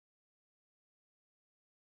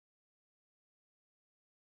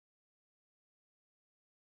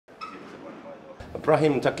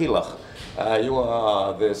Brahim Takioullah, you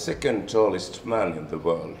are the second tallest man in the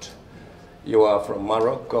world. You are from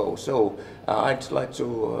Morocco, so I'd like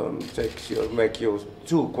to make you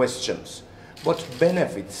two questions. What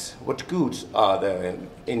benefits, what goods are there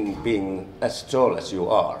in being as tall as you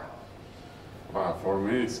are? For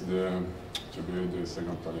me, it's to be the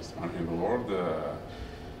second tallest man in the world.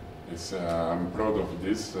 I'm proud of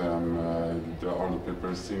this. All the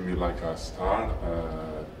people see me like a star.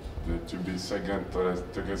 To be second,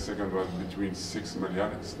 to get second was between 6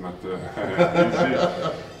 million. It's not easy.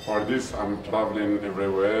 For this, I'm traveling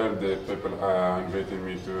everywhere. The people are inviting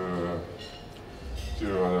me to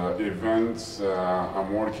events.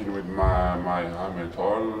 I'm working with I'm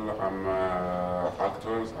tall. I'm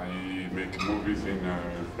actors. I make movies in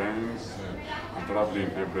France. I'm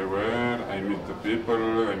traveling everywhere. I meet the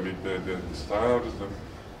people. I meet the stars.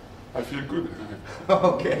 I feel good.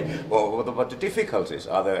 Okay. Well, what about the difficulties?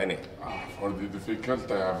 Are there any? For the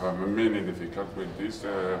difficulty, I have many difficulties with this.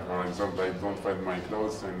 For example, I don't find my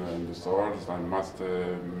clothes in the stores. I must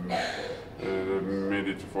made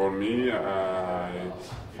it for me.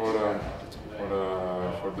 For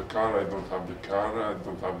the car, I don't have the car. I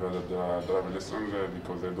don't have the driver license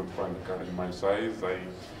because I don't find the car in my size.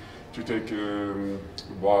 To take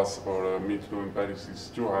bus or metro in Paris is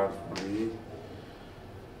too hard for me.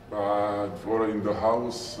 For in the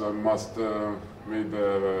house, I must made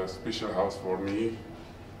a special house for me.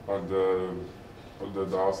 But all the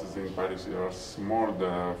houses in Paris are small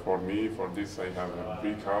for me. For this, I have a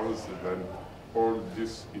big house. Then all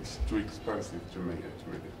this is too expensive to make it.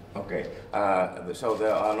 Okay. So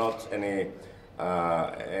there are not any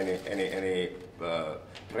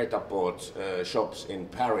pret-a-porter shops in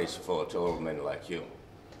Paris for tall men like you.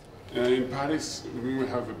 In Paris, we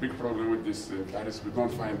have a big problem with this. In Paris, we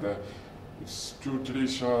don't find it's 2-3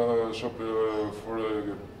 shops for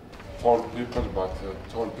tall people, but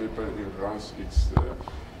tall people in France, it's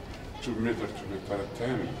 2 meters, 2 meters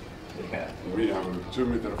 10. Yeah. Me, I'm 2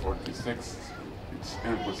 meters 46. It's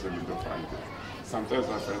impossible to find it. Sometimes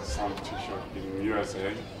I find some t-shirt in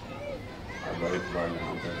USA. I buy it by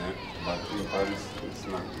internet, but in Paris it's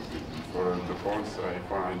not easy. For the phones, I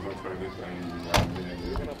don't find it.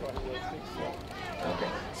 Okay.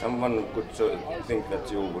 Someone could think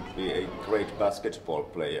that you would be a great basketball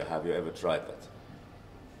player. Have you ever tried that?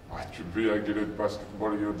 To be a great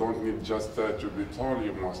basketball, you don't need just to be tall.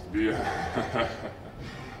 You must be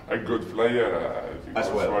a good player. As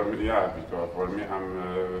well. For me, because for me,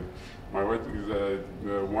 my weight is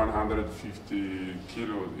 150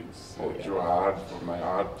 kilos. It's too hard for my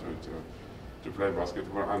heart to play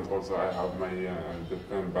basketball, and also I have my the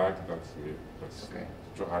pen back. That's okay.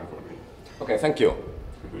 Too hard for me. Okay, thank you.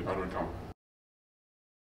 You are welcome.